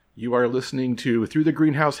You are listening to Through the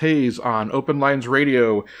Greenhouse Haze on Open Lines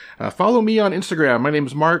Radio. Follow me on Instagram. My name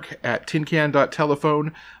is Mark at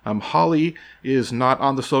tincan.telephone. Holly is not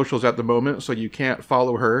on the socials at the moment, so you can't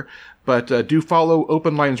follow her. But do follow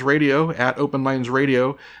Open Lines Radio at Open Lines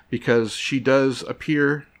Radio, because she does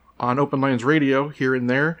appear on Open Lines Radio here and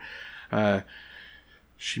there.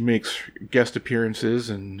 She makes guest appearances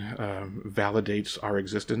and validates our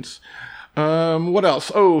existence. What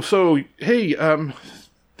else?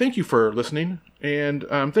 Thank you for listening, and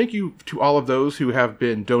thank you to all of those who have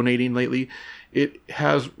been donating lately. It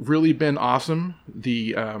has really been awesome,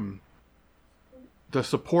 the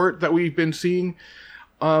support that we've been seeing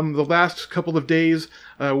the last couple of days.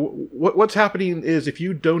 What's happening is, if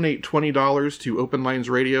you donate $20 to Open Lines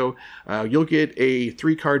Radio, you'll get a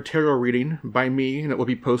 3-card tarot reading by me, and it will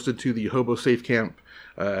be posted to the Hobo Safe Camp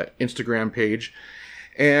Instagram page.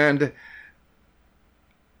 And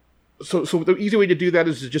So the easy way to do that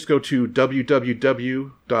is to just go to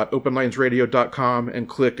www.openlinesradio.com and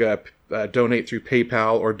click donate through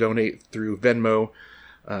PayPal or donate through Venmo.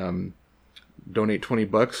 Donate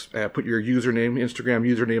 $20. Put your Instagram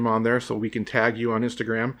username on there so we can tag you on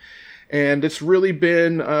Instagram. And it's really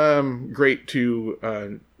been great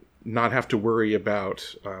to not have to worry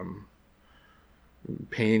about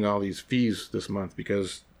paying all these fees this month,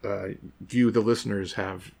 because you, the listeners,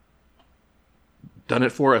 have done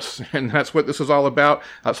it for us, and that's what this is all about.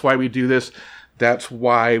 That's why we do this. That's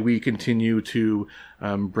why we continue to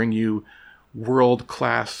bring you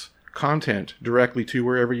world-class content directly to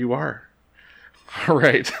wherever you are. All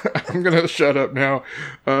right, I'm gonna shut up now.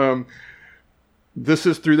 This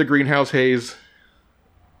is Through the Greenhouse Haze.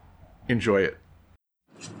 Enjoy it.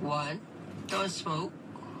 One, don't smoke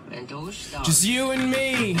and don't stop. Just you and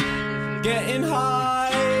me, getting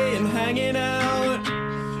high and hanging out,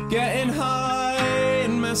 getting high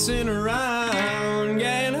and messing around,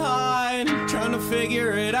 getting high and trying to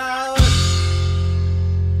figure it out.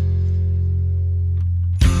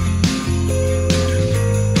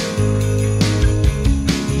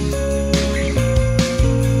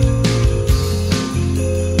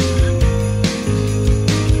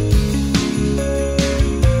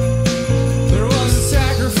 There was a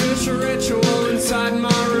sacrificial ritual inside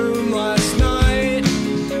my room last night.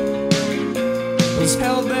 It was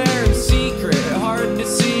held there in secret, hard to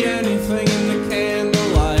see anything in the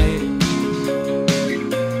candlelight.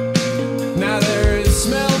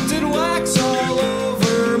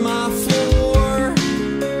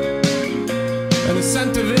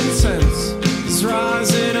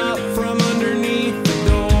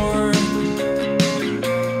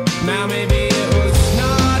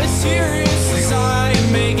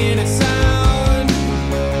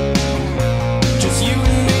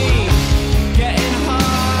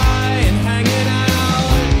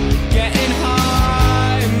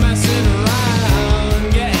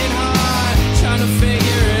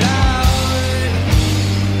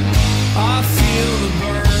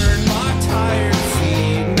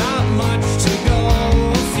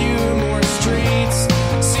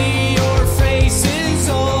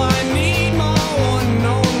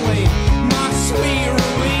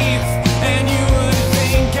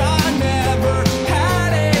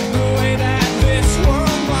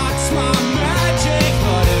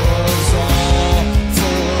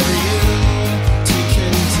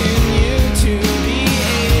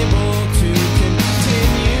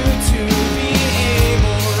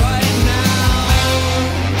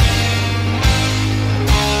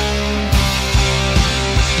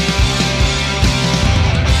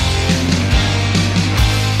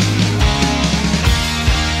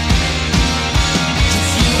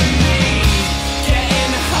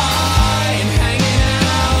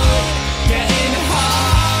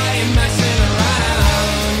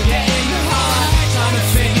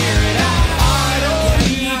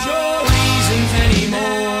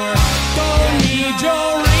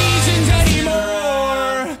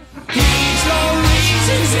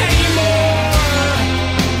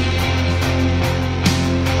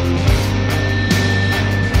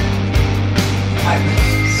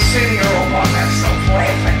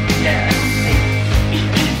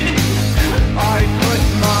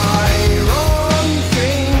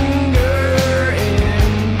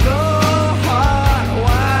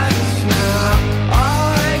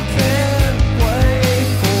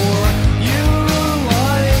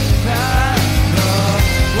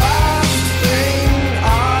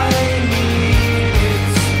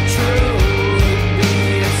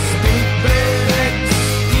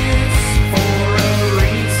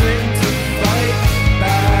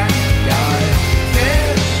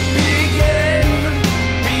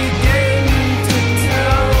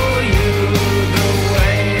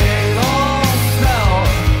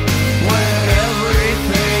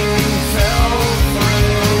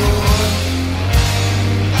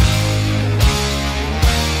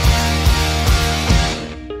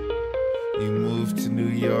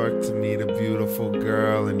 to meet a beautiful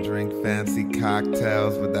girl and drink fancy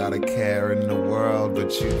cocktails without a care in the world.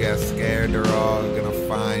 But you get scared they're all gonna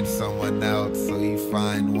find someone else, so you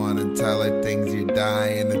find one and tell her things you're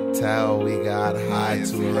dying to tell. We got high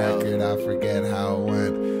to a record, I forget how it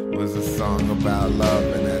went. It was a song about love,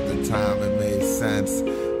 and at the time it made sense.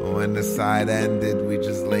 When the side ended, we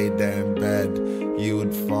just laid there in bed. You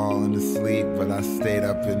would fall into sleep, but I stayed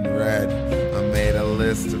up and read. I made a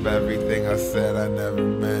list of everything I said I never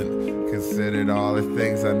meant. Considered all the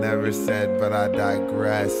things I never said, but I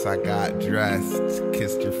digress. I got dressed,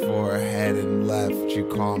 kissed your forehead and left. You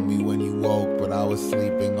called me when you woke, but I was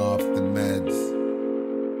sleeping off the meds.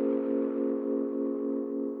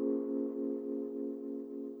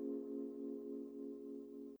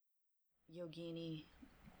 Yogini,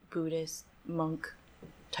 Buddhist monk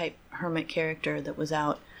type hermit character that was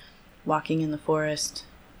out walking in the forest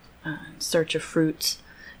in search of fruits,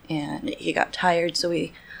 and he got tired, so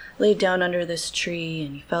he laid down under this tree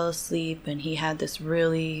and he fell asleep, and he had this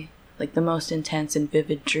really, like, the most intense and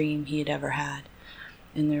vivid dream he had ever had.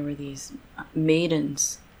 And there were these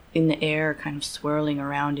maidens in the air kind of swirling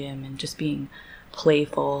around him and just being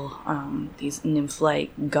playful, these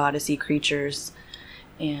nymph-like goddessy creatures.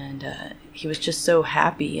 And he was just so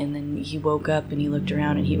happy, and then he woke up and he looked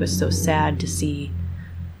around and he was so sad to see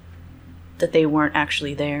that they weren't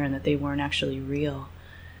actually there and that they weren't actually real.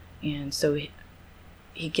 And so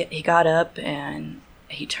he got up and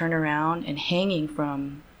he turned around, and hanging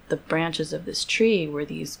from the branches of this tree were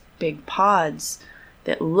these big pods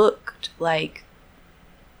that looked like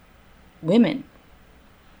women.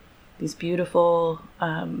 These beautiful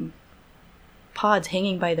pods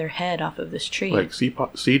hanging by their head off of this tree. Like seed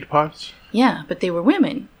pods? Yeah, but they were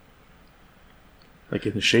women. Like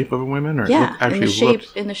in the shape of a woman? Or Yeah, actually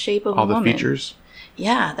in the shape of a all woman. the features?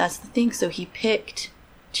 Yeah, that's the thing. So he picked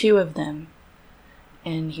 2 of them,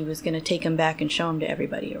 and he was going to take them back and show them to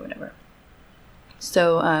everybody or whatever.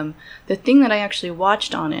 So the thing that I actually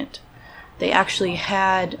watched on it, they actually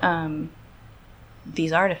had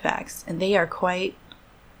these artifacts, and they are quite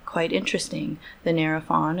interesting. The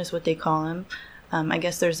Nerafon is what they call him. I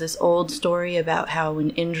guess there's this old story about how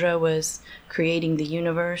when Indra was creating the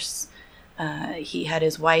universe, he had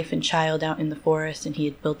his wife and child out in the forest, and he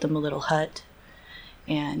had built them a little hut.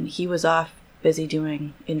 And he was off busy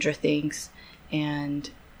doing Indra things, and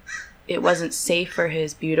it wasn't safe for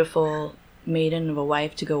his beautiful maiden of a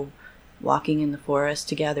wife to go walking in the forest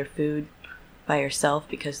to gather food by herself,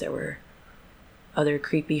 because there were other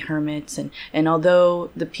creepy hermits, and although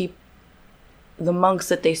the monks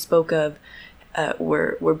that they spoke of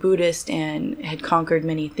were Buddhist and had conquered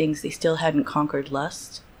many things, they still hadn't conquered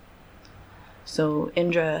lust. So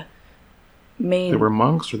Indra made... They were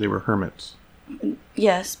monks or they were hermits?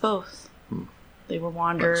 Yes, both. They were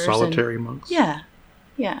wanderers. Like solitary monks? Yeah.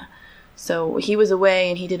 So he was away,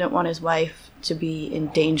 and he didn't want his wife to be in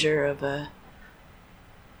danger of a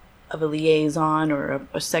liaison or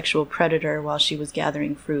a sexual predator while she was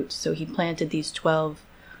gathering fruits. So he planted these 12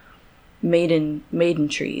 maiden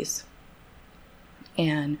trees.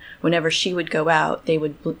 And whenever she would go out,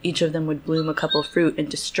 each of them would bloom a couple of fruit and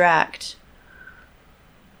distract.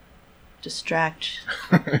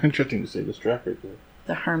 Interesting to say distract right there.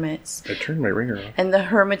 The hermits. I turned my ringer off. And the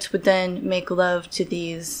hermits would then make love to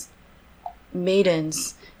these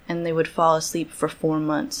maidens, and they would fall asleep for 4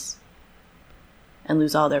 months and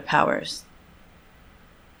lose all their powers.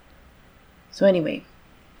 So anyway,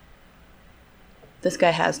 this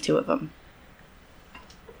guy has 2 of them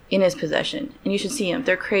in his possession, and you should see them.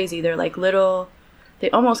 They're crazy. They're like little,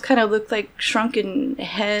 they almost kind of look like shrunken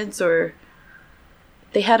heads, or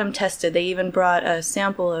they had them tested. They even brought a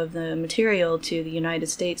sample of the material to the United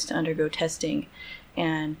States to undergo testing,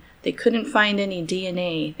 and they couldn't find any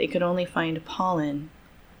DNA. They could only find pollen.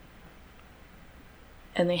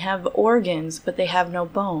 And they have organs, but they have no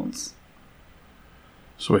bones.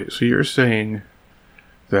 So wait, so you're saying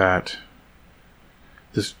that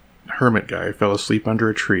this hermit guy fell asleep under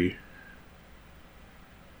a tree.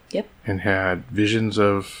 Yep. And had visions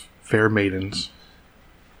of fair maidens.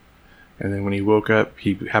 And then when he woke up,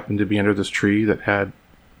 he happened to be under this tree that had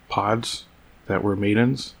pods that were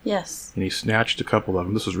maidens. Yes. And he snatched a couple of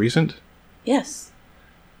them. This was recent? Yes.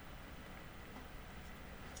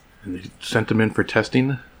 And they sent them in for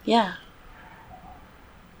testing? Yeah.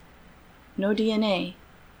 No DNA.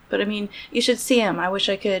 But I mean, you should see them. I wish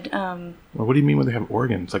I could... Well, what do you mean when they have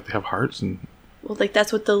organs? Like they have hearts and... Well, like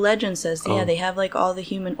that's what the legend says. Oh. Yeah, they have like all the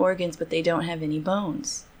human organs, but they don't have any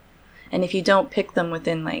bones. And if you don't pick them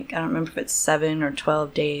within like, I don't remember if it's 7 or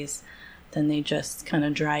 12 days, then they just kind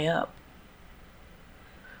of dry up.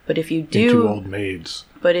 But if you do... Into old maids.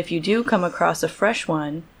 But if you do come across a fresh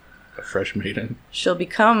one, A fresh maiden. She'll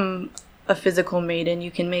become a physical maiden.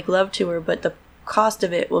 You can make love to her, but the cost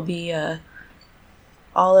of it will be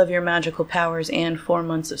all of your magical powers and 4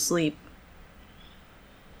 months of sleep.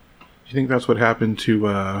 Do you think that's what happened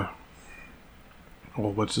to,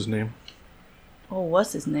 what's his name? Oh,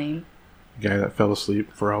 what's his name? The guy that fell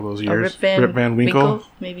asleep for all those years. Rip Van Winkle?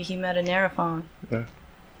 Maybe he met a Nerafon. Yeah.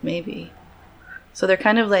 Maybe. So they're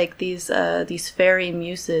kind of like these fairy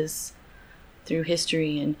muses through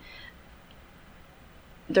history, and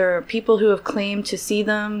there are people who have claimed to see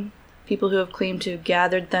them, people who have claimed to have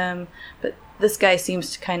gathered them, but this guy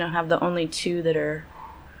seems to kind of have the only two that are,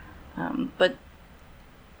 but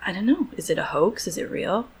I don't know. Is it a hoax? Is it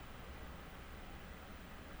real?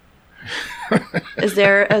 Is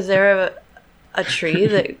there a tree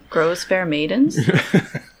that grows fair maidens?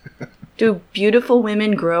 Do beautiful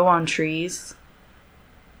women grow on trees?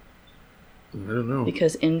 I don't know.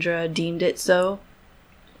 Because Indra deemed it so?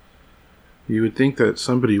 You would think that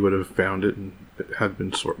somebody would have found it and has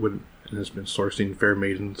been sourcing fair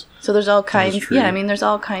maidens. So there's all kinds. tree. Yeah, I mean, there's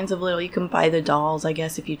all kinds of little. You can buy the dolls, I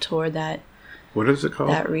guess, if you tour that What is it called?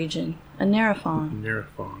 that region. A Nerafon.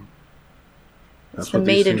 Nerafon. It's the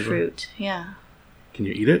maiden fruit. Yeah. Can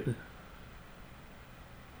you eat it?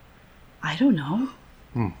 I don't know.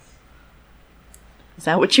 Is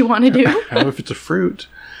that what you want to do? How if it's a fruit?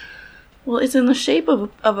 Well, it's in the shape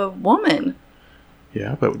of a woman.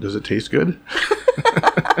 Yeah, but does it taste good?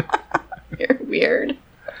 You're weird.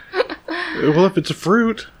 Well, if it's a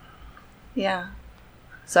fruit. Yeah.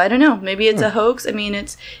 So I don't know. Maybe it's a hoax. I mean,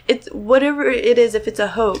 it's whatever it is. If it's a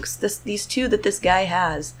hoax, these two that this guy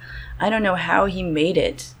has, I don't know how he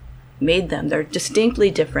made them. They're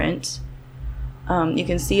distinctly different. You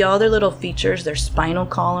can see all their little features. Their spinal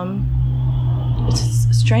column.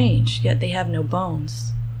 It's strange. Yet they have no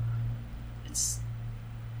bones. It's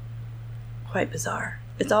quite bizarre.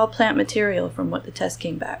 It's all plant material from what the test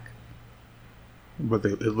came back. But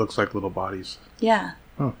it looks like little bodies. Yeah.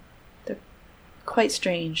 Oh. They're quite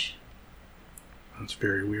strange. That's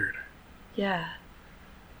very weird. Yeah.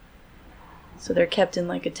 So they're kept in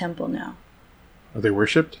like a temple now. Are they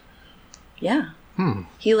worshipped? Yeah. Hmm.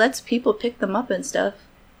 He lets people pick them up and stuff.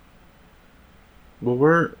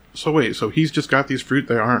 Well, so he's just got these fruit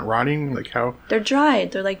that aren't rotting? Like how? They're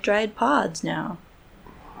dried. They're like dried pods now.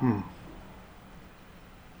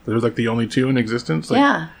 They're like the only two in existence? Like,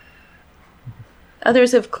 Yeah.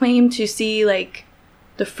 Others have claimed to see like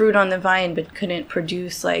the fruit on the vine but couldn't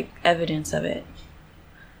produce like evidence of it.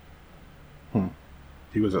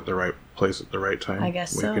 He was at the right place at the right time. I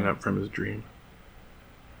guess so. Waking up from his dream.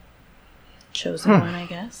 Chosen one, I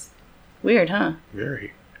guess. Weird, huh?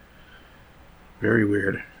 Very. Very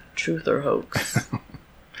weird. Truth or hoax?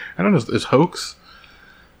 I don't know. Is hoax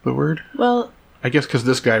the word? Well, I guess because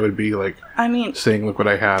this guy would be like I mean, saying, look what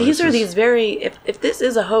I have. these It's are just- these very... If this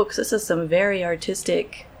is a hoax, this is some very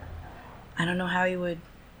artistic... I don't know how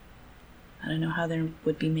they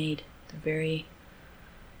would be made. They're very,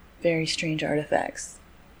 very strange artifacts.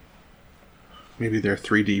 Maybe they're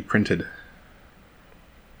 3D printed.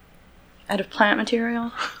 Out of plant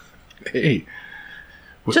material? Hey.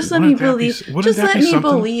 Just let me Wouldn't Just that let be me something?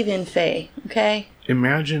 believe in Fae, okay?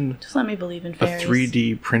 Imagine Just let me believe in a fairies.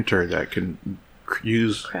 3D printer that can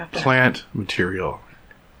use Craft plant material.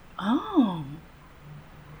 Oh.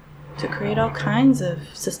 To create all kinds of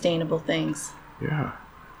sustainable things. Yeah.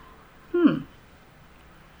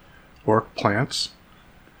 Or plants.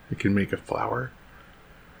 It can make a flower.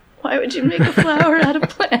 Why would you make a flower out of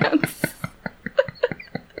plants?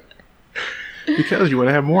 Because you want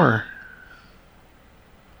to have more.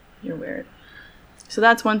 You're weird. So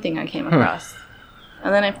that's one thing I came across.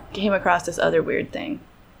 And then I came across this other weird thing.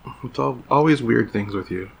 It's always weird things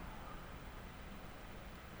with you.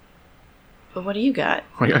 But what do you got?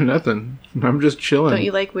 I got nothing. I'm just chilling. Don't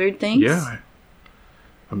you like weird things? Yeah.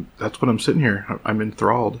 That's what I'm sitting here. I'm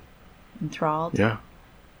enthralled. Enthralled? Yeah.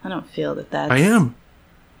 I don't feel that that's... I am.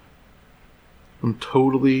 I'm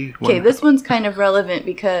totally... Okay, this one's kind of relevant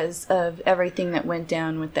because of everything that went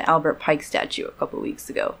down with the Albert Pike statue a couple weeks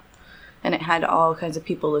ago. And it had all kinds of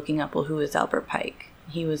people looking up, well, who is Albert Pike?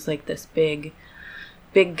 He was like this big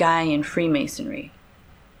guy in Freemasonry.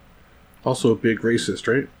 Also a big racist,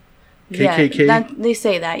 right? KKK? Yeah, they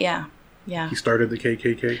say that, yeah. Yeah. He started the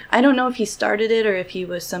KKK? I don't know if he started it or if he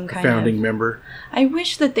was some kind Founding of... member? I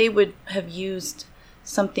wish that they would have used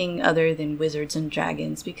something other than wizards and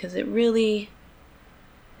dragons, because it really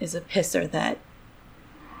is a pisser that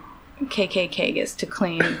KKK gets to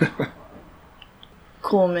claim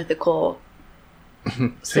cool mythical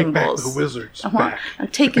symbols. Take back the wizards. Back. I'm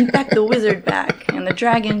taking back the wizard back, and the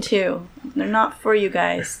dragon too. They're not for you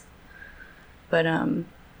guys. But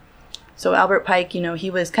So Albert Pike,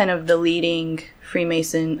 he was kind of the leading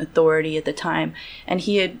Freemason authority at the time, and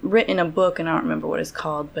he had written a book, and I don't remember what it's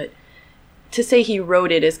called, but to say he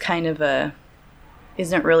wrote it is kind of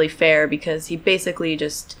isn't really fair, because he basically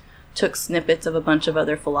just took snippets of a bunch of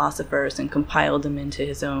other philosophers and compiled them into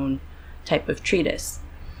his own type of treatise.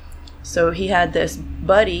 So he had this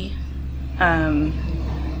buddy,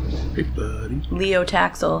 Leo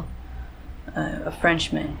Taxil, a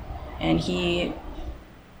Frenchman, and he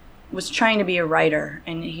was trying to be a writer,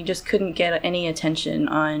 and he just couldn't get any attention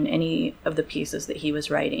on any of the pieces that he was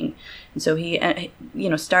writing. And so he,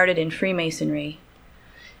 started in Freemasonry,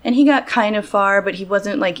 and he got kind of far, but he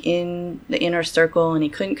wasn't like in the inner circle, and he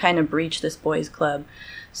couldn't kind of breach this boys' club.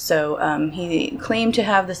 So he claimed to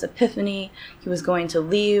have this epiphany. He was going to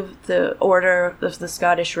leave the order of the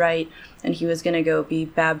Scottish Rite, and he was going to go be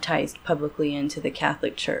baptized publicly into the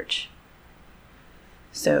Catholic Church.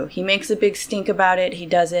 So he makes a big stink about it. He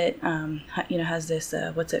does it. Has this,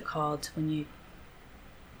 what's it called when you...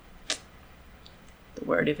 The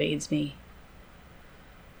word evades me.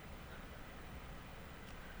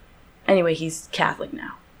 Anyway, he's Catholic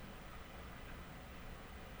now.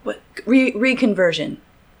 What? Reconversion.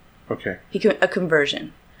 Okay. A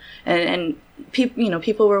conversion. And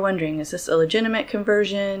people were wondering, is this a legitimate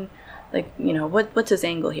conversion? Like, what's his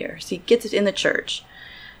angle here? So he gets it in the church.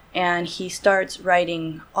 And he starts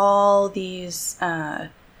writing all these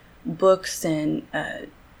books and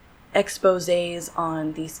exposés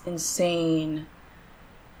on these insane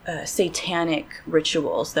satanic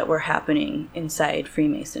rituals that were happening inside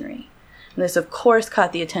Freemasonry. And this, of course,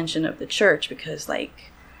 caught the attention of the church because,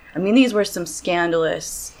 these were some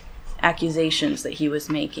scandalous accusations that he was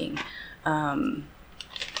making.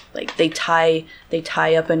 They tie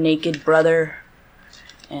up a naked brother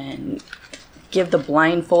and give the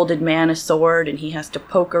blindfolded man a sword, and he has to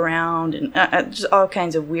poke around, and just all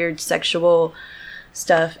kinds of weird sexual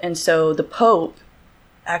stuff. And so the Pope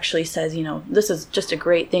actually says, this is just a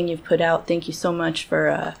great thing you've put out. Thank you so much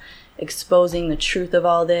for exposing the truth of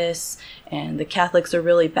all this. And the Catholics are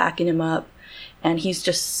really backing him up. And he's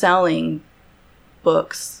just selling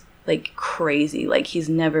books like crazy, like he's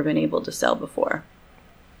never been able to sell before.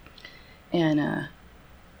 And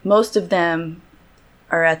most of them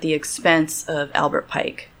are at the expense of Albert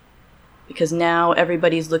Pike, because now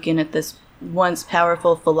everybody's looking at this once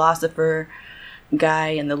powerful philosopher guy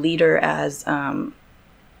and the leader as a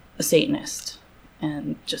Satanist,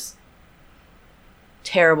 and just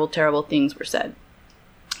terrible, terrible things were said.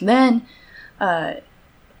 Then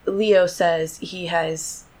Leo says he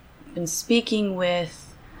has been speaking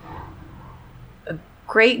with a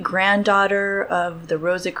great-granddaughter of the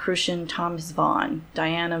Rosicrucian Thomas Vaughan,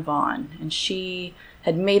 Diana Vaughan, and she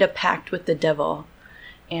had made a pact with the devil,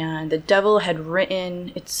 and the devil had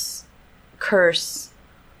written its curse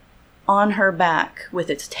on her back with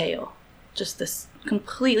its tail. Just this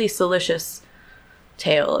completely salacious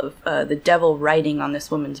tale of the devil writing on this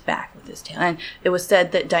woman's back with his tail. And it was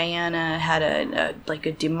said that Diana had a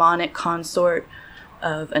demonic consort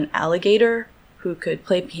of an alligator who could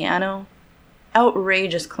play piano.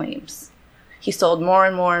 Outrageous claims. He sold more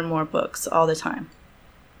and more and more books all the time.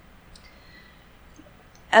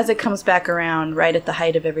 As it comes back around, right at the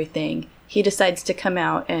height of everything, he decides to come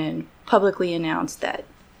out and publicly announce that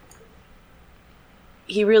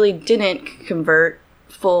he really didn't convert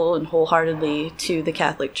full and wholeheartedly to the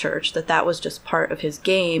Catholic Church, that was just part of his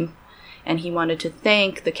game, and he wanted to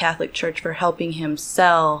thank the Catholic Church for helping him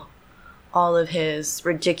sell all of his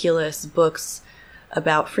ridiculous books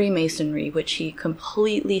about Freemasonry, which he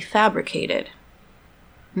completely fabricated.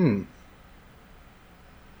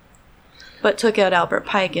 But took out Albert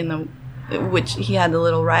Pike which he had the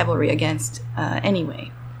little rivalry against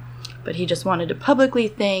anyway. But he just wanted to publicly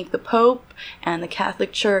thank the Pope and the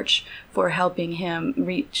Catholic Church for helping him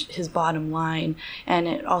reach his bottom line. And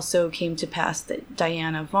it also came to pass that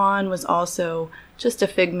Diana Vaughan was also just a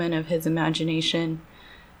figment of his imagination,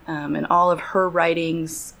 and all of her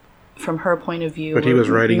writings, from her point of view. But he was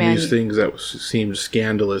writing these things that seemed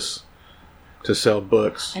scandalous to sell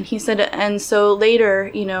books. And he said, and so later,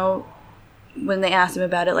 when they asked him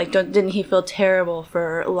about it, didn't he feel terrible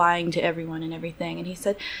for lying to everyone and everything? And he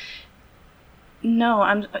said,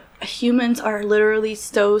 no, humans are literally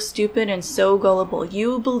so stupid and so gullible.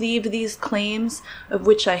 You believed these claims of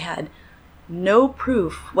which I had no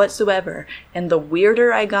proof whatsoever. And the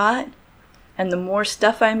weirder I got, and the more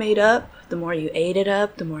stuff I made up, the more you ate it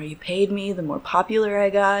up, the more you paid me, the more popular I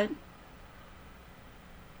got.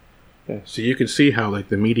 Yeah, so you can see how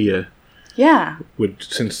the media would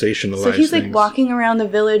sensationalize So he's things. Walking around the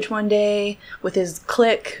village one day with his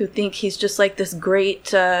clique who think he's just this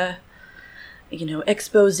great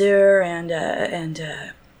expositor and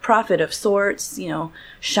prophet of sorts,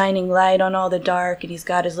 shining light on all the dark, and he's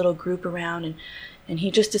got his little group around, and he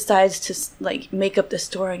just decides to like make up the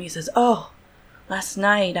story, and he says, "Oh, last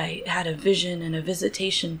night I had a vision and a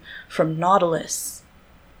visitation from Nautilus."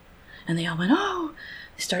 And they all went, "Oh,"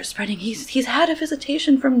 they start spreading, he's had a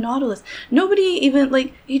visitation from Nautilus. Nobody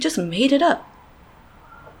even, he just made it up.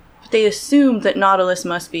 But they assumed that Nautilus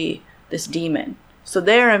must be this demon. So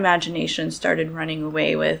their imagination started running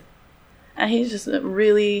away with, and he's just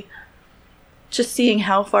really just seeing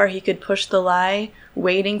how far he could push the lie,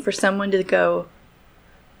 waiting for someone to go,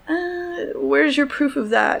 where's your proof of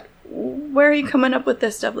that? Where are you coming up with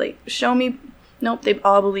this stuff? Show me. Nope, they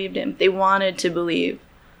all believed him. They wanted to believe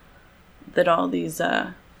that all these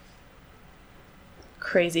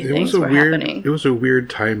crazy things were happening. It was a weird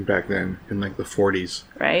time back then, in the 40s.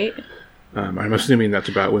 Right? I'm assuming that's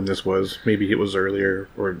about when this was. Maybe it was earlier,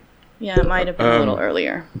 or yeah, it might have been a little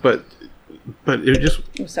earlier. But it just.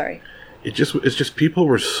 I'm sorry. It's just people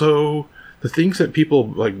were so, the things that people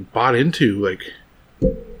bought into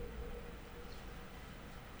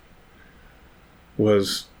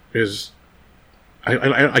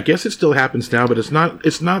I guess it still happens now, but it's not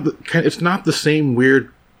the same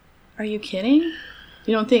weird. Are you kidding?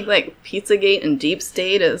 You don't think Pizzagate and Deep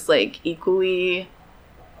State is equally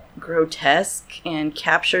grotesque and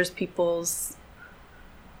captures people's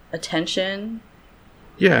attention?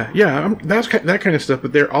 Yeah, that's that kind of stuff.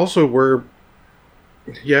 But there also were,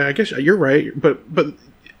 yeah, I guess you're right. But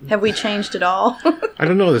have we changed at all? I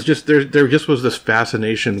don't know. It's just there just was this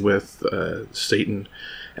fascination with Satan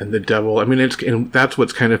and the devil. I mean, and that's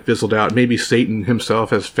what's kind of fizzled out. Maybe Satan himself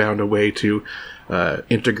has found a way to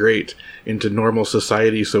integrate into normal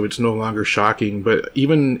society, so it's no longer shocking. But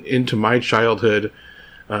even into my childhood,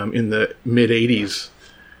 in the mid '80s,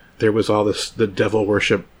 there was all the devil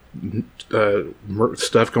worship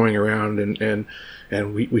stuff going around,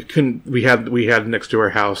 and we had next to our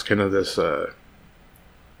house kind of this.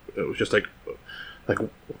 It was just I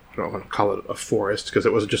don't want to call it a forest because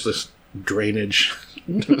it was just this drainage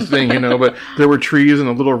thing, but there were trees and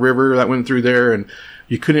a little river that went through there, and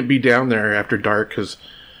you couldn't be down there after dark because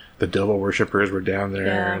the devil worshippers were down there.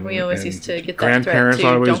 Yeah, and, we always and used to get that grandparents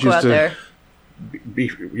threat too. always Don't go out there.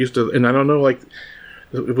 Used to, and I don't know,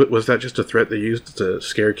 was that just a threat they used to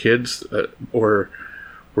scare kids, or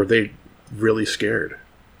were they really scared?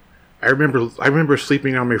 I remember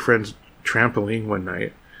sleeping on my friend's trampoline one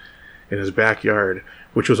night in his backyard,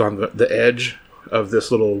 which was on the edge of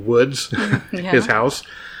this little woods, his house,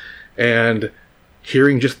 and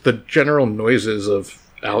hearing just the general noises of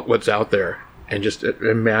what's out there, and just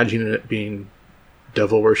imagining it being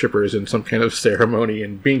devil worshippers in some kind of ceremony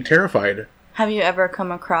and being terrified. Have you ever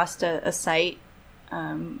come across a site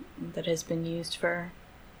that has been used for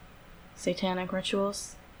satanic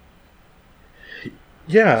rituals?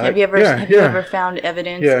 Yeah. Have you ever found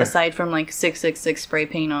evidence aside from 666 spray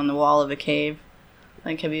paint on the wall of a cave?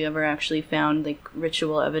 Have you ever actually found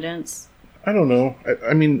ritual evidence? I don't know.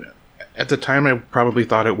 I mean, at the time I probably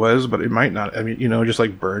thought it was, but it might not. I mean,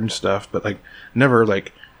 just burned stuff, but never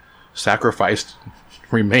sacrificed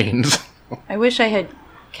remains. I wish I had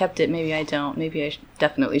kept it. Maybe I don't. Maybe I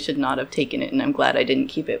definitely should not have taken it, and I'm glad I didn't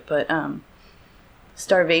keep it. But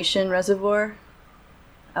Starvation Reservoir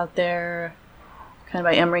out there, kind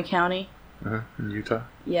of by Emery County. In Utah?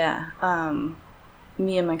 Yeah.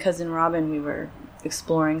 Me and my cousin Robin, we were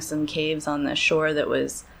exploring some caves on the shore that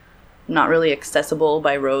was not really accessible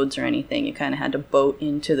by roads or anything. You kind of had to boat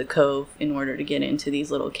into the cove in order to get into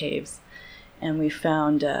these little caves. And we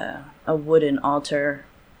found a wooden altar,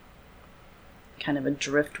 kind of a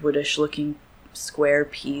driftwoodish looking square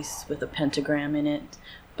piece with a pentagram in it.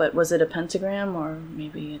 But was it a pentagram, or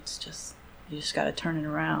maybe it's just, you just got to turn it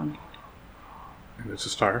around? And it's a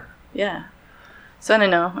star? Yeah. So I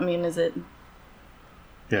don't know. I mean, is it...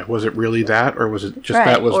 Yeah, was it really that, or was it just right.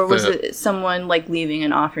 that was or was it someone leaving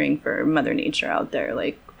an offering for Mother Nature out there,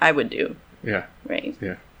 I would do? Yeah. Right.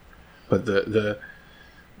 Yeah. But the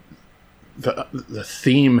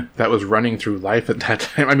theme that was running through life at that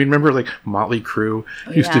time. I mean, remember Motley Crue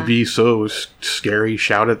used to be so scary,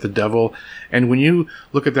 shout at the devil, and when you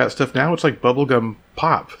look at that stuff now, it's like bubblegum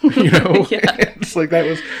pop. It's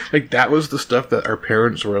that was the stuff that our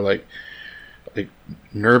parents were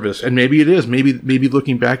nervous, and maybe it is. Maybe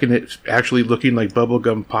looking back and it's actually looking like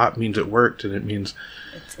bubblegum pop means it worked, and it means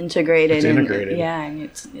it's integrated. And, and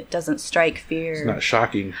it doesn't strike fear. It's not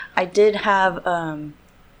shocking. I did have a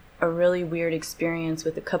really weird experience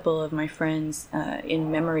with a couple of my friends in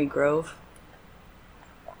Memory Grove.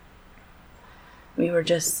 We were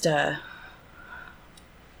just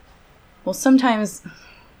sometimes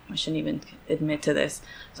I shouldn't even admit to this.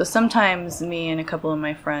 So sometimes me and a couple of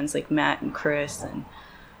my friends, like Matt and Chris and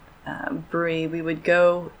Bree, we would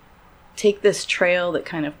go take this trail that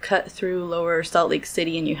kind of cut through Lower Salt Lake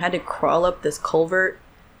City, and you had to crawl up this culvert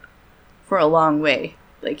for a long way.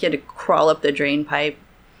 Like, you had to crawl up the drain pipe.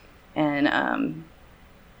 And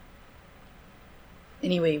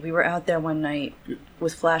anyway, we were out there one night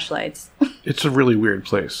with flashlights. It's a really weird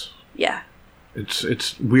place. Yeah.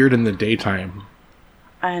 It's weird in the daytime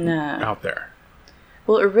And out there.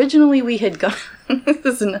 well, originally we had gone. This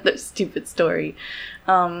is another stupid story.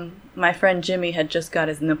 My friend Jimmy had just got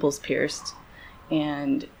his nipples pierced,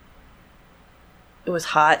 and it was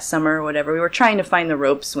hot summer or whatever. We were trying to find the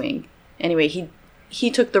rope swing. Anyway,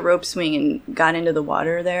 he took the rope swing and got into the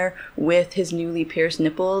water there with his newly pierced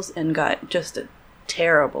nipples and got just a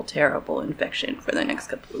terrible infection for the next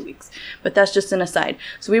couple of weeks. But that's just an aside.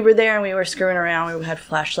 So we were there and we were screwing around. We had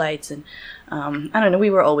flashlights and I don't know. We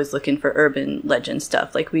were always looking for urban legend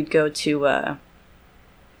stuff. Like, we'd go to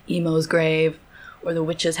Emo's grave or the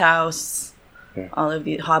witch's house, all of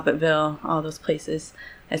the Hobbitville, all those places.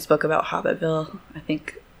 I spoke about Hobbitville, I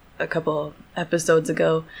think, a couple episodes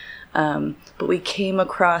ago. But we came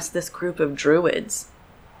across this group of druids.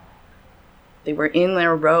 They were in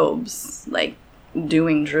their robes, like,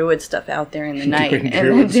 doing druid stuff out there in the night.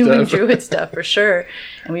 Doing druid stuff, for sure.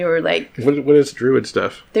 And we were like... What is druid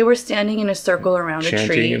stuff? They were standing in a circle around a tree.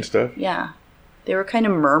 Chanting and stuff? Yeah. They were kind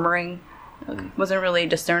of murmuring. It wasn't really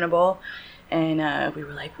discernible. And we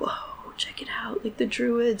were like, whoa, check it out. Like, the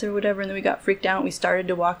druids or whatever. And then we got freaked out. We started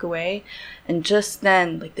to walk away. And just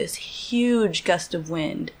then, like, this huge gust of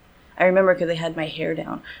wind. I remember because I had my hair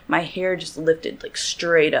down. My hair just lifted, like,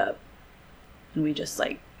 straight up. And we just,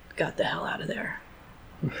 like, got the hell out of there.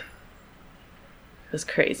 It was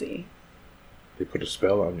crazy. They put a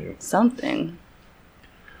spell on you. Something.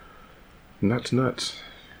 Nuts.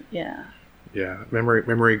 Yeah. Yeah.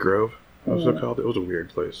 Memory Grove. What was it called? It was a weird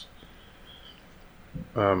place.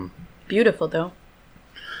 Beautiful, though.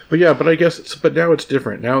 But yeah, but I guess but now it's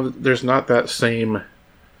different. Now there's not that same.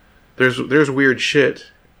 There's weird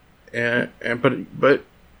shit, but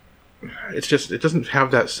it's just, it doesn't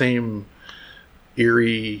have that same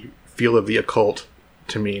eerie feel of the occult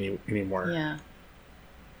to me anymore. Yeah.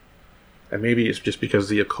 And maybe it's just because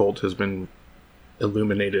the occult has been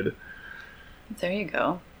illuminated. There you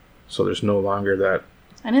go. So there's no longer that.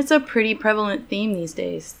 And it's a pretty prevalent theme these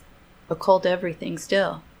days. Occult everything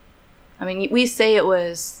still. I mean, we say it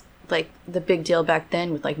was like the big deal back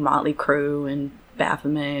then with like Motley Crue and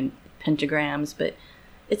Baphomet and pentagrams, but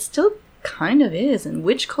it still kind of is. And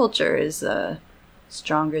witch culture is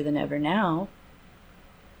stronger than ever now.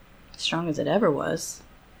 As strong as it ever was.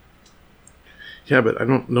 Yeah,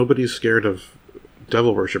 but nobody's scared of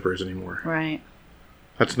devil worshippers anymore. Right.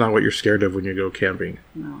 That's not what you're scared of when you go camping.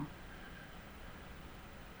 No.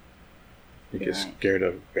 You get scared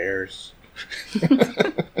of bears.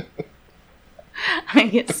 I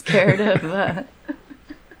get scared of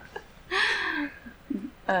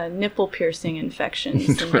nipple piercing infections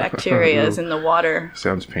and bacterias in the water.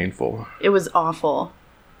 Sounds painful. It was awful.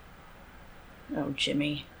 Oh,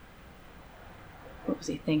 Jimmy. What was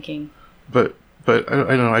he thinking? But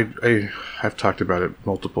I know I've talked about it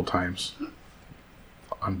multiple times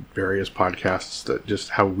on various podcasts, that just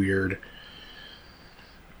how weird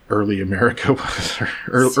early America was,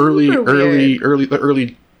 early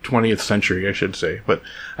 20th century, I should say. But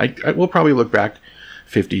I will probably look back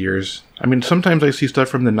 50 years. I mean, sometimes I see stuff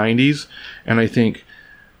from the 90s and I think,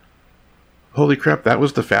 holy crap, that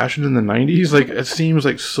was the fashion in the 90s. Like, it seems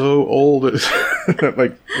like so old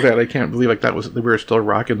like that. I can't believe like we were still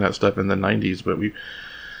rocking that stuff in the 90s, but we.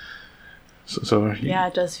 So yeah,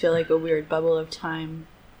 it does feel like a weird bubble of time.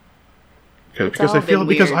 Because I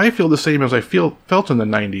feel the same as I felt in the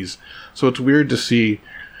 90s. So it's weird to see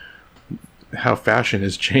how fashion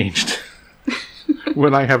has changed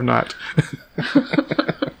when I have not.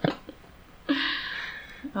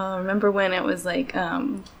 Remember when it was like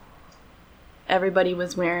everybody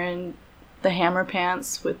was wearing the hammer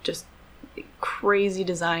pants with just crazy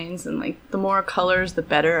designs, and like the more colors the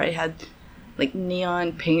better. I had like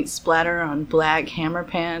neon paint splatter on black hammer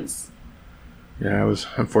pants. Yeah,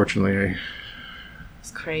 unfortunately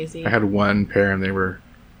It's crazy. I had one pair and they were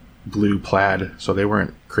blue plaid, so they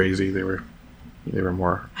weren't crazy. They were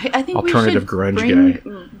more I think alternative we should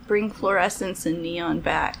grunge bring fluorescence and neon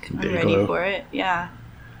back. I'm Day ready glow. for it. Yeah.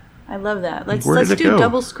 I love that. Let's Where did it do go?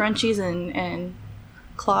 double scrunchies and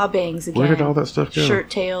claw bangs again. Where did all that stuff go? Shirt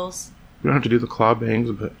tails. We don't have to do the claw bangs,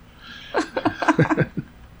 but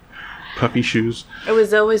puffy shoes. It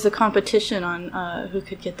was always a competition on who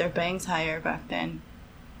could get their bangs higher back then.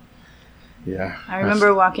 Yeah. I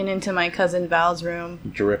remember walking into my cousin Val's room.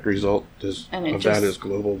 Direct result And it of just- that is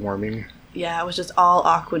global warming. Yeah, it was just all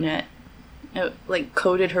Aquanet. It like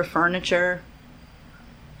coated her furniture.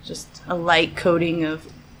 Just a light coating of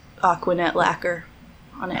Aquanet lacquer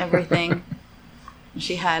on everything.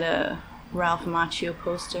 She had a Ralph Macchio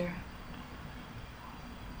poster.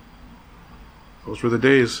 Those were the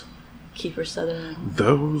days. Kiefer Sutherland.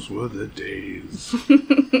 Those were the days.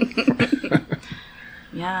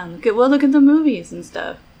 Yeah, look at the movies and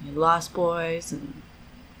stuff. You had Lost Boys and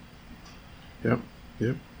Yep.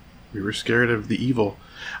 We were scared of the evil.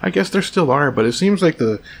 I guess there still are, but it seems like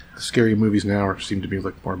the scary movies now seem to be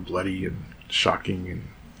like more bloody and shocking and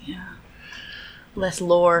less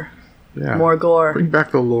lore, yeah. more gore. Bring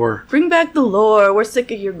back the lore. Bring back the lore. We're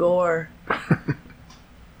sick of your gore.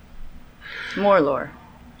 More lore.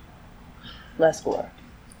 Less gore.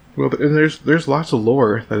 Well, and there's lots of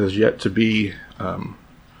lore that is yet to be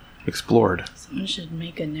explored. Someone should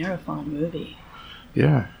make a Nerafon movie.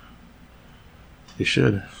 Yeah. They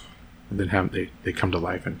should. And then they come to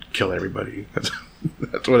life and kill everybody.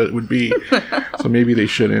 That's what it would be. So maybe they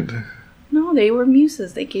shouldn't. No, they were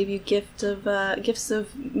muses. They gave you gifts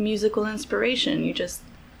of musical inspiration. You just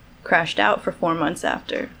crashed out for 4 months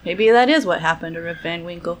after. Maybe that is what happened to Rip Van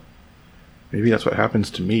Winkle. Maybe that's what happens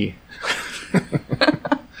to me.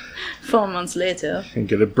 4 months later. And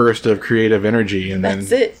get a burst of creative energy and That's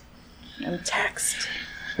then... it. I'm taxed.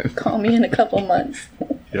 Call me in a couple months.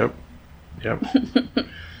 Yep.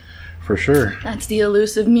 For sure. That's the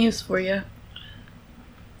elusive muse for you.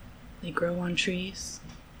 They grow on trees.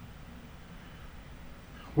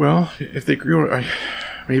 Well, if they grew,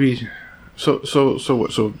 maybe. So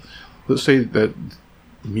let's say that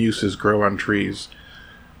muses grow on trees.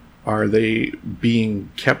 Are they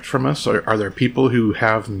being kept from us? Or are there people who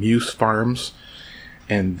have muse farms,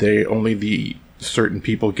 and they only the certain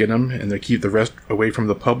people get them, and they keep the rest away from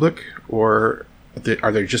the public? Or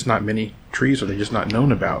are there just not many trees? Or are they just not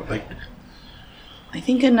known about? Like, I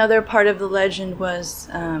think another part of the legend was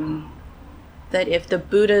that if the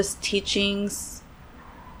Buddha's teachings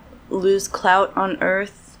lose clout on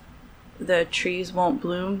Earth, the trees won't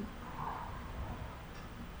bloom.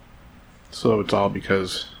 so it's all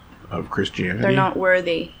because of Christianity. They're not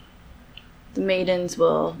worthy. The maidens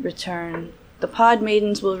will return. The pod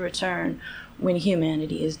maidens will return when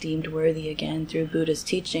humanity is deemed worthy again through Buddha's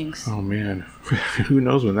teachings. Oh man, who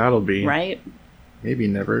knows when that'll be? Right? Maybe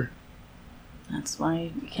never. That's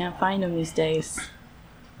why you can't find them these days.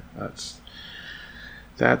 That's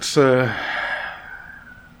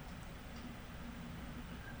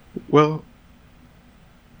well,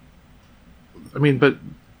 I mean, but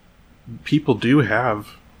people do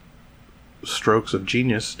have strokes of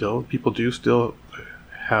genius still. People do still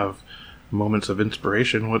have moments of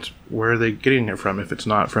inspiration. Where are they getting it from if it's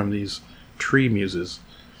not from these tree muses?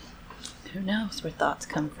 Who knows where thoughts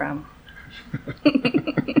come from?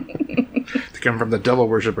 They come from the devil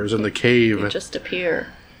worshippers in the cave. They just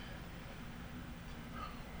appear.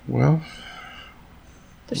 Well,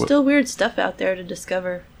 There's still weird stuff out there to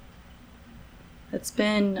discover. It's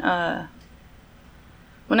been,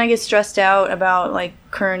 when I get stressed out about, like,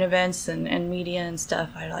 current events and media and stuff,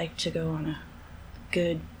 I like to go on a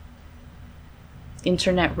good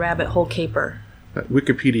internet rabbit hole caper.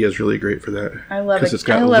 Wikipedia is really great for that. I love it. It's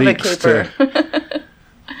got I love a links caper. to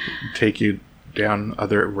take you down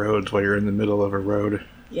other roads while you're in the middle of a road.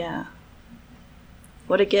 Yeah.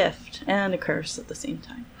 What a gift and a curse at the same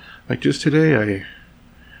time. Like just today, I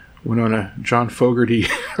went on a John Fogerty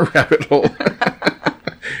rabbit hole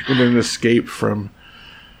in an escape from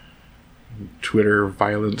Twitter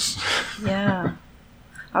violence. Yeah.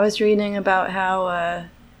 I was reading about how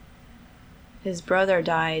his brother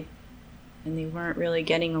died and they weren't really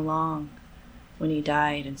getting along when he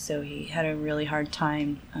died, and so he had a really hard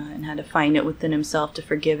time and had to find it within himself to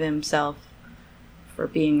forgive himself for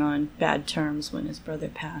being on bad terms when his brother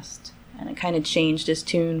passed. And it kind of changed his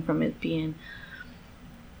tune from it being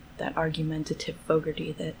that argumentative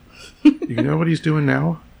Fogerty that... You know what he's doing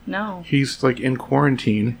now? No. He's like in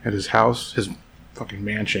quarantine at his house, his fucking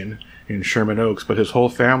mansion in Sherman Oaks, but his whole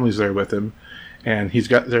family's there with him. And they've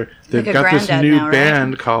got this granddad new now, right?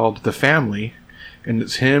 band called The Family, and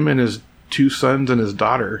it's him and his 2 sons and his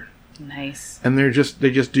daughter. Nice. And they just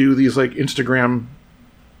do these like Instagram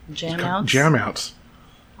Jam outs?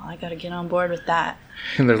 Oh, I gotta get on board with that.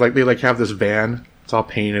 And they have this van. It's all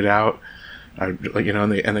painted out, and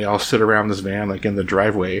they all sit around this van like in the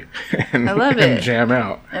driveway, and, I love and it. jam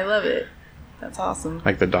out. I love it. That's awesome.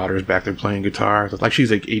 Like the daughter's back there playing guitar, like she's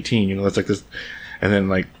like 18. It's like this, and then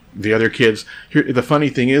like the other kids. Here, the funny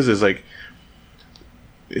thing is like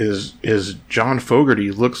is John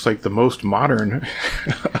Fogerty looks like the most modern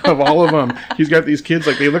of all of them. He's got these kids,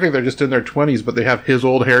 like, they look like they're just in their 20s, but they have his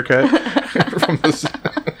old haircut from the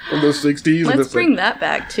 60s. Let's bring that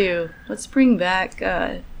back, too. Let's bring back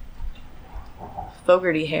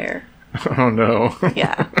Fogerty hair. Oh, no.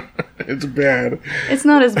 Yeah. It's bad. It's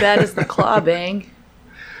not as bad as the claw bang.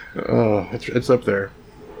 Oh, it's up there.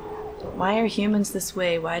 Why are humans this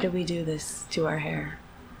way? Why do we do this to our hair?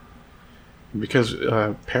 Because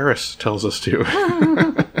Paris tells us to.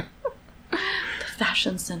 The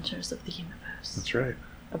fashion centers of the universe. That's right.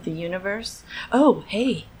 Of the universe? Oh,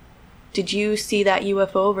 hey. Did you see that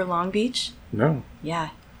UFO over Long Beach? No. Yeah,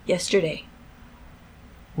 yesterday.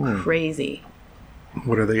 Crazy.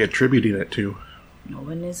 What are they attributing it to? No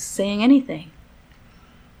one is saying anything.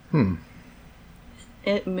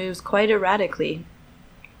 It moves quite erratically.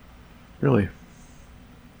 Really?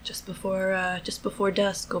 Just before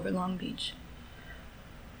dusk over Long Beach.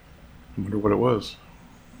 I wonder what it was.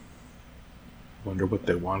 Wonder what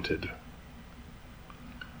they wanted.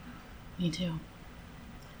 Me too.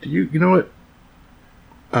 Do you know what?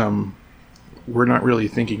 We're not really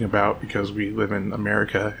thinking about, because we live in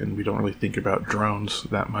America and we don't really think about drones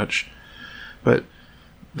that much. But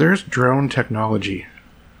there's drone technology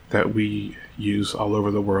that we use all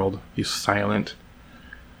over the world. These silent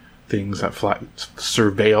things that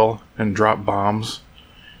surveil and drop bombs.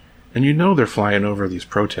 And you know they're flying over these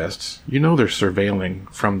protests. You know they're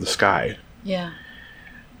surveilling from the sky. Yeah.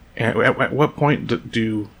 And at what point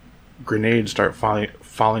do grenades start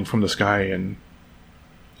falling from the sky in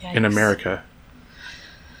America?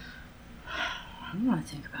 I don't want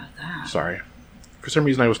to think about that. Sorry. For some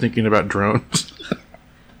reason I was thinking about drones.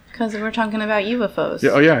 Because we're talking about UFOs.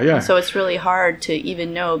 Yeah, oh, yeah. So it's really hard to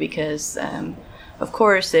even know because, of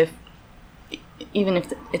course, even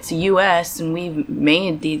if it's the U.S. and we've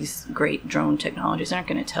made these great drone technologies, they're not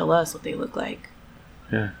going to tell us what they look like.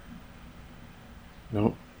 Yeah.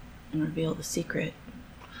 Nope. And reveal the secret.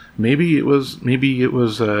 Maybe it was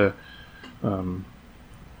the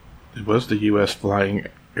U.S. flying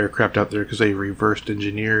aircraft out there because they reversed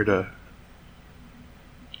engineered a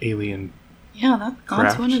alien. Yeah,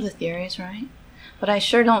 that's one of the theories, right? But I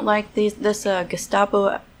sure don't like this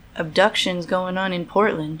Gestapo abductions going on in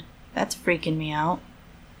Portland. That's freaking me out.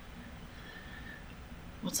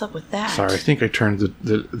 What's up with that? Sorry, I think I turned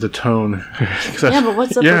the tone. Yeah, but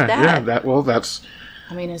what's up with that? Yeah, that's.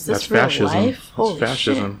 I mean, is this that's real fascism. life? Holy That's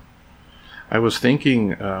fascism. shit. I was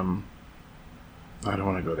thinking. I don't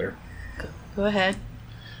want to go there. Go ahead.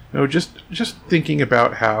 No, just thinking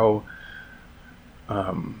about how.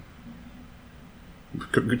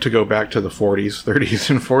 To go back to the 40s, 30s,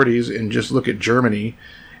 and 40s, and just look at Germany,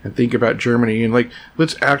 and think about Germany, and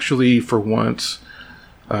let's actually, for once,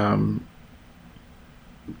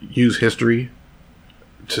 use history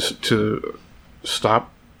to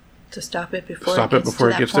stop it before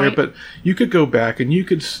it gets there. But you could go back, and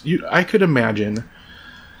I could imagine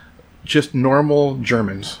just normal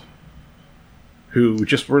Germans who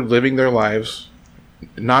just were living their lives.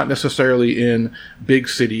 Not necessarily in big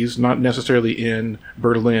cities, not necessarily in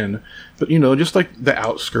Berlin, but just like the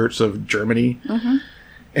outskirts of Germany. Mm-hmm.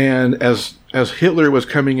 And as Hitler was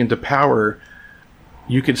coming into power,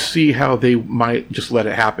 you could see how they might just let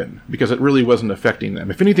it happen because it really wasn't affecting them.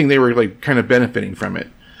 If anything, they were kind of benefiting from it.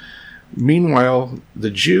 Meanwhile, the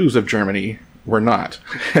Jews of Germany were not.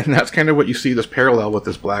 And that's kind of what you see this parallel with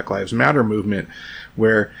this Black Lives Matter movement,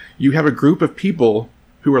 where you have a group of people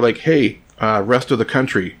who are like, hey, rest of the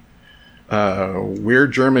country, we're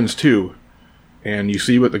Germans too, and you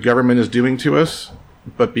see what the government is doing to us,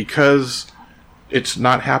 but because it's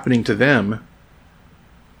not happening to them,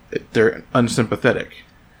 they're unsympathetic.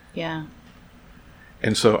 Yeah.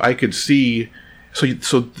 And so I could see,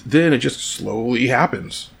 so then it just slowly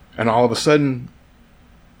happens, and all of a sudden,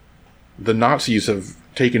 the Nazis have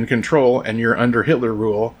taken control, and you're under Hitler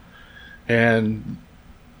rule, and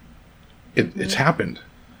it's happened.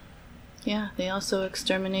 Yeah, they also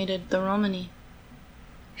exterminated the Romani.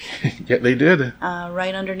 Yeah, they did.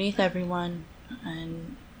 Right underneath everyone.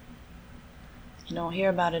 And you don't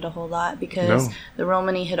hear about it a whole lot because the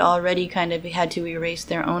Romani had already kind of had to erase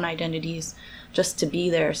their own identities just to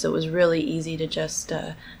be there. So it was really easy to just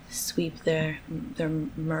sweep their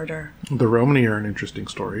murder. The Romani are an interesting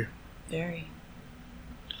story. Very.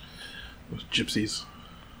 Those gypsies.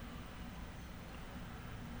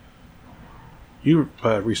 You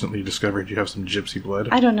recently discovered you have some gypsy blood.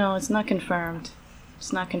 I don't know. It's not confirmed.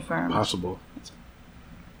 It's not confirmed. Possible.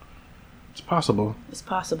 It's possible. It's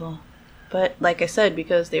possible. But like I said,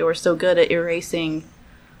 because they were so good at erasing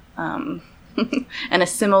and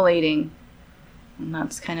assimilating And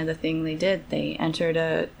that's kind of the thing they did. They entered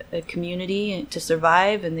a community to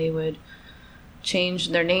survive, and they would change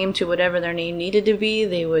their name to whatever their name needed to be.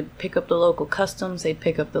 They would pick up the local customs. They'd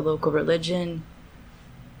pick up the local religion.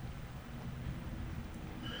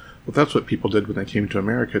 Well, that's what people did when they came to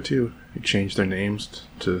America, too. They changed their names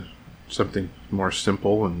to something more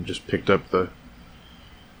simple and just picked up the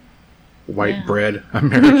white bread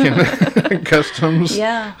American customs.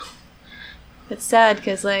 Yeah. It's sad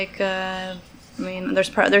because, like, I mean,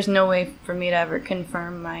 there's no way for me to ever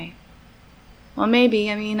confirm my... Well,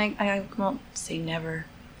 maybe. I mean, I won't say never.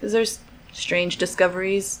 Because there's strange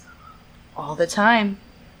discoveries all the time.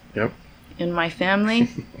 Yep. In my family.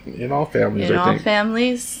 In all families, In I all think.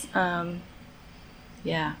 families.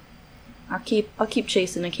 Yeah. I'll keep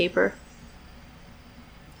chasing a caper.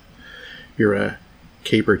 You're a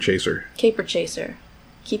caper chaser. Caper chaser.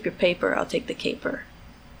 Keep your paper, I'll take the caper.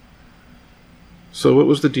 So what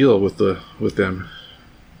was the deal with them?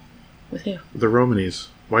 With who? The Romanis.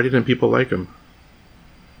 Why didn't people like them?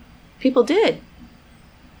 People did.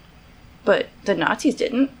 But the Nazis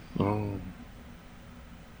didn't. Oh.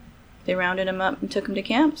 They rounded them up and took them to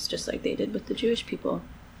camps, just like they did with the Jewish people.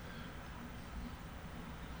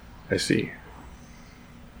 I see.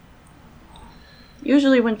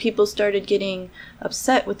 Usually when people started getting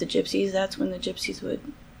upset with the gypsies, that's when the gypsies would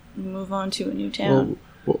move on to a new town.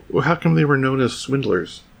 Well, how come they were known as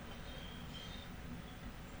swindlers?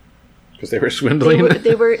 Because they were swindling?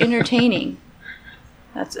 They were entertaining.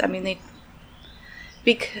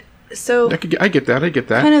 So I get that.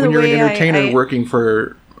 Kind of when the you're an way entertainer working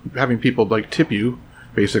for having people like tip you,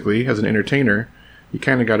 basically, as an entertainer, you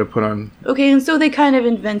kind of got to put on... Okay, and so they kind of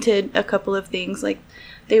invented a couple of things. Like,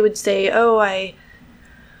 they would say, oh,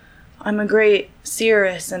 I'm a great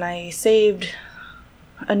seeress, and I saved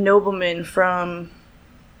a nobleman from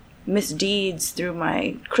misdeeds through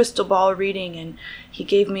my crystal ball reading, and he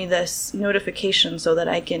gave me this notification so that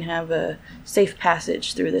I can have a safe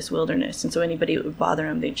passage through this wilderness. And so anybody that would bother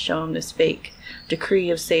him, they'd show him this fake decree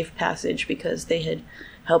of safe passage because they had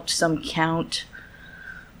helped some count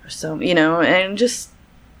or some, and just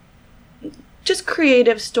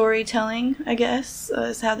creative storytelling, I guess,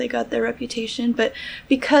 is how they got their reputation. But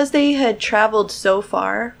because they had traveled so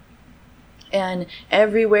far, and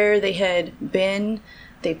everywhere they had been,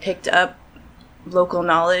 they picked up local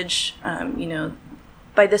knowledge.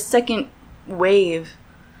 By the second wave,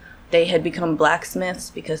 they had become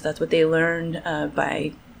blacksmiths because that's what they learned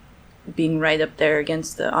by being right up there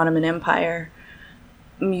against the Ottoman Empire.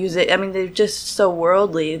 Music, I mean, they're just so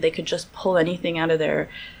worldly, they could just pull anything out of their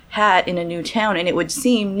hat in a new town, and it would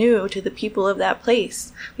seem new to the people of that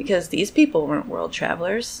place because these people weren't world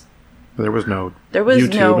travelers. There was no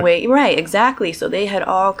YouTube. No way. Right, exactly. So they had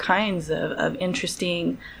all kinds of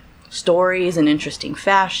interesting stories and interesting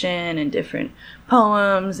fashion and different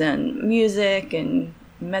poems and music and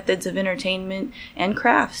methods of entertainment and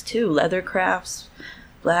crafts too. Leather crafts,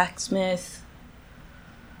 blacksmith,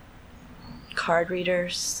 card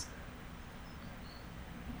readers.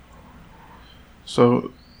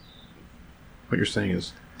 So what you're saying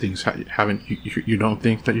is things haven't... You don't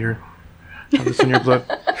think that you have this in your blood?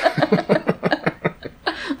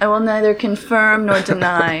 I will neither confirm nor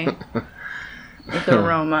deny the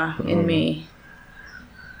aroma in me.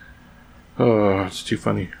 Oh, it's too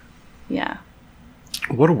funny. Yeah.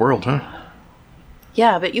 What a world, huh?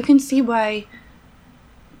 Yeah, but you can see why,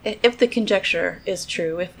 if the conjecture is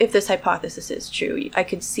true, if this hypothesis is true, I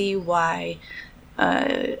could see why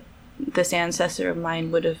this ancestor of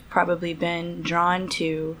mine would have probably been drawn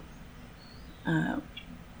to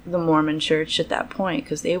the Mormon church at that point,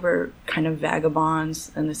 because they were kind of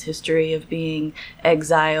vagabonds in this history of being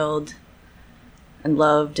exiled and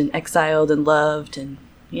loved and exiled and loved, and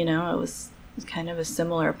it was kind of a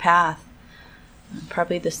similar path.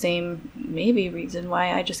 Probably the same maybe reason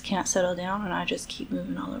why I just can't settle down and I just keep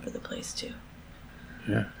moving all over the place too.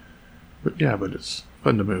 Yeah, but it's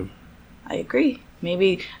fun to move. I agree.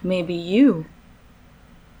 Maybe you.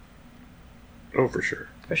 Oh, for sure.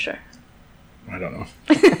 For sure. I don't know.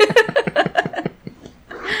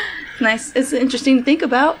 Nice. It's interesting to think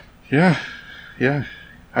about. Yeah.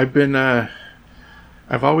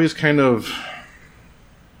 I've always kind of,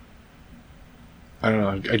 I don't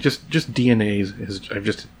know, I just DNA is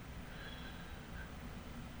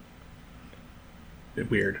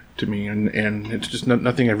weird to me, and it's just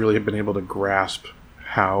nothing I've really been able to grasp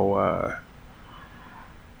how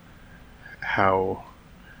I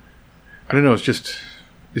don't know, it's just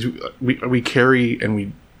we carry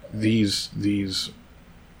these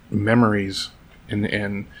memories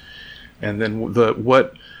and then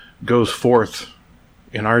what goes forth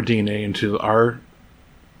in our DNA into our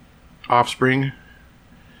offspring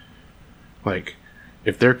Like,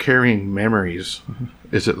 if they're carrying memories,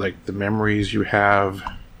 is it like the memories you have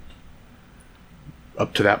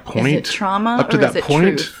up to that point? Is it trauma up to or that is it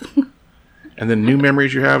point? truth? And then new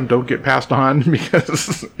memories you have don't get passed on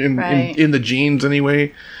because Right. in the genes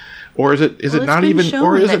anyway? Or is it Well, it's not been even? shown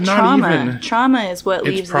Or is that it not trauma, even? Trauma is what It's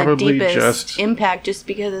leaves the probably deepest just- impact, just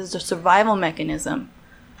because it's a survival mechanism.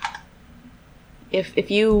 If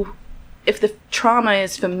the trauma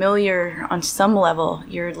is familiar on some level,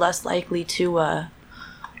 you're less likely to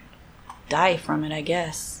die from it, I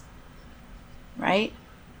guess. Right?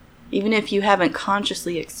 Even if you haven't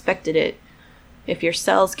consciously expected it, if your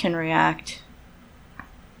cells can react.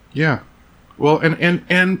 Yeah. Well,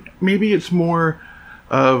 and maybe it's more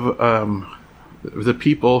of the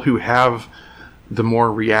people who have the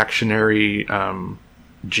more reactionary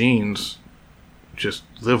genes just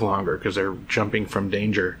live longer because they're jumping from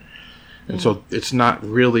danger. And so it's not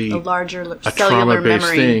really A larger a cellular trauma-based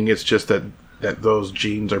memory. thing. It's just that those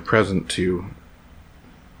genes are present to.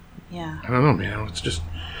 Yeah. I don't know, man. It's just.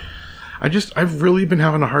 I've really been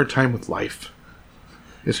having a hard time with life.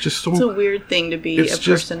 It's just so. It's a weird thing to be a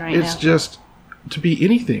person right now. It's just to be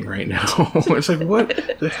anything right now. It's like,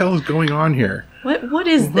 what the hell is going on here? What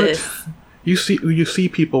is What? this? You see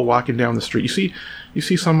people walking down the street. You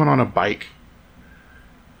see someone on a bike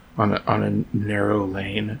on a narrow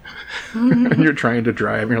lane, and you're trying to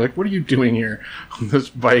drive. And you're like, what are you doing here on this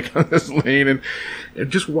bike on this lane? And it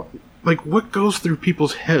just like, what goes through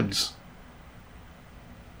people's heads?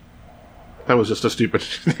 That was just a stupid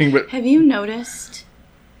thing, but Have you noticed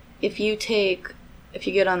if you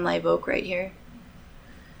get on Live Oak right here,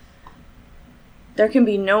 there can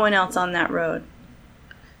be no one else on that road,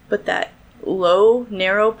 but that low,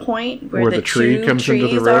 narrow point where Where the the tree two comes into the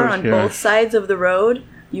trees are road, on yeah. both sides of the road,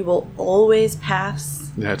 you will always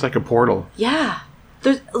pass. yeah, it's like a portal. Yeah,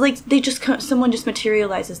 there's like someone just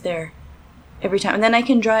materializes there every time, and then I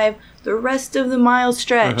can drive the rest of the mile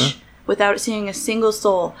stretch without seeing a single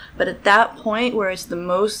soul. But at that point, where it's the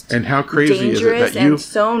most And how crazy is it dangerous that you and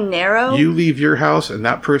so narrow, you leave your house and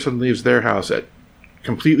that person leaves their house at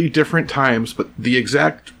completely different times, but the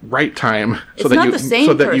exact right time, It's not the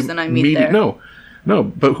same person I meet there. No,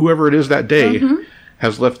 but whoever it is that day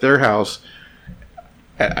has left their house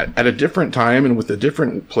at a different time and with a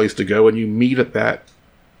different place to go, and you meet at that.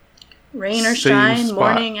 rain or same shine, spot.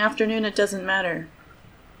 morning, afternoon, it doesn't matter.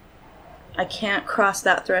 I can't cross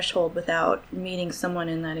that threshold without meeting someone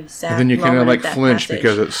in that exact And then you kind of moment like at that flinch passage.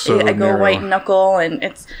 because it's so I go narrow. white knuckle, and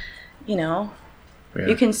it's, Yeah.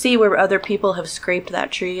 you can see where other people have scraped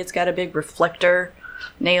that tree. It's got a big reflector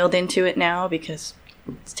nailed into it now because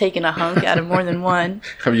it's taken a hunk out of more than one.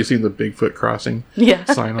 Have you seen the Bigfoot crossing Yeah.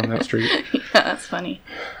 sign on that street? Yeah, that's funny.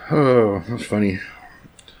 Oh, that's funny.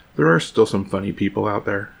 There are still some funny people out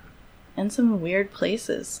there. And some weird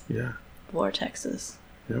places. Yeah. Vortexes.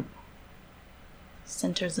 Yep.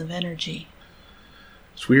 Centers of energy.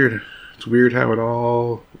 It's weird. It's weird how it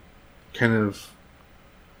all kind of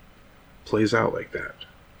plays out like that.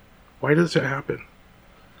 Why does it happen?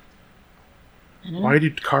 I don't know. Why do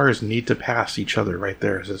cars need to pass each other right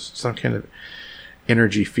there? Is this some kind of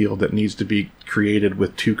energy field that needs to be created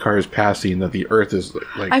with two cars passing that the Earth is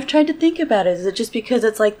like... I've tried to think about it. Is it just because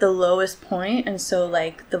it's like the lowest point and so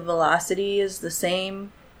like the velocity is the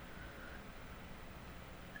same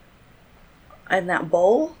in that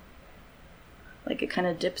bowl? Like it kind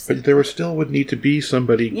of dips. But there still would need to be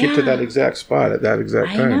somebody get to Yeah. that exact spot at that exact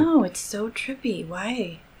I time. know, it's so trippy.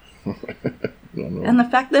 Why? I don't know. And the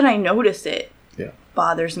fact that I notice it Yeah.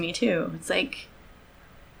 bothers me too. It's like,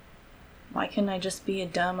 why can't I just be a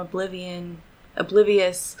dumb,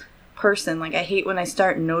 oblivious person? Like, I hate when I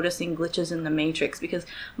start noticing glitches in the Matrix because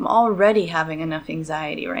I'm already having enough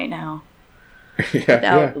anxiety right now.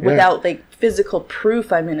 Without like physical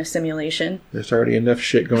proof I'm in a simulation. There's already enough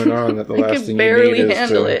shit going on that the I last can thing barely you need is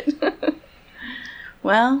handle to... it.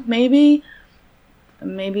 Well, maybe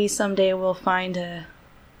someday we'll find a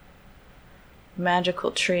magical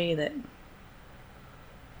tree that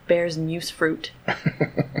bears muse fruit.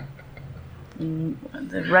 And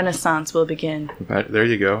the Renaissance will begin. There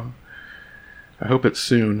you go. I hope it's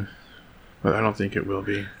soon, but I don't think it will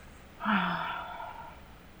be.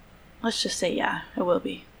 Let's just say, yeah, it will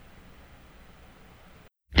be.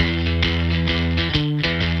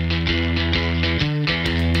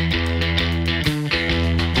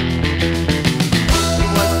 He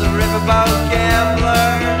was the riverboat gambler.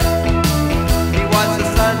 He was the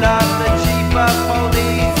son of the chief of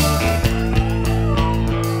police.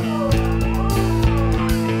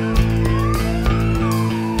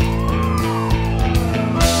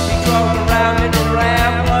 He drove around in a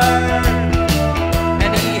Rambler,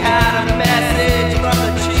 and he had a message from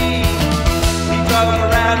the chief.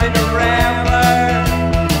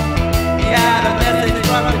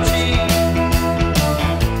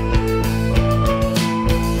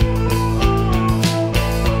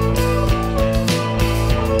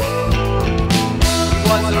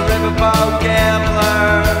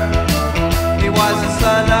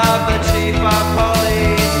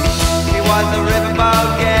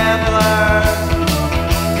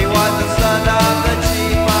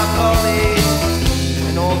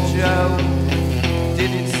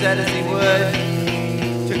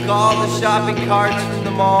 shopping carts from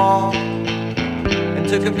the mall and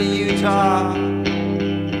took him to Utah,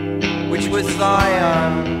 which was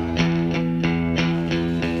Zion.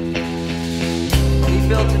 He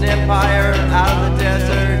built an empire out of the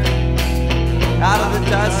desert, out of the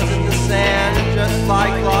dust and the sand, just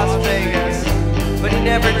like Las Vegas. But he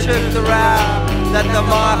never took the route that the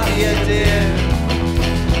mafia did.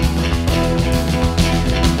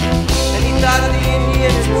 And he thought the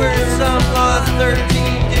Indians were some lost 13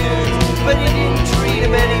 dudes, but he didn't treat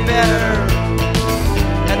them any better,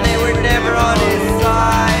 and they were never on his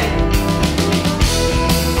side.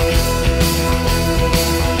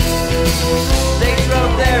 They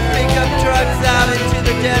drove their pickup trucks out into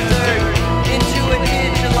the desert, into a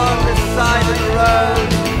ditch along the side of the road,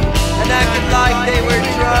 and acted like they were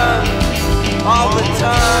drunk all the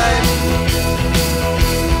time.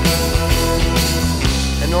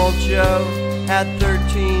 And old Joe had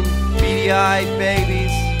 13 beady-eyed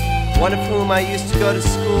babies, one of whom I used to go to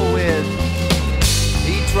school with.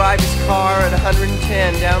 He'd drive his car at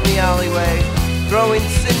 110 down the alleyway, throwing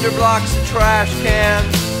cinder blocks at trash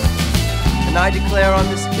cans. And I declare on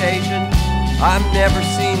this occasion, I've never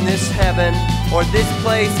seen this heaven or this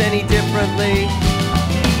place any differently.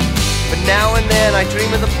 But now and then I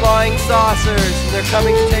dream of the flying saucers, and they're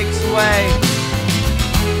coming to take us away.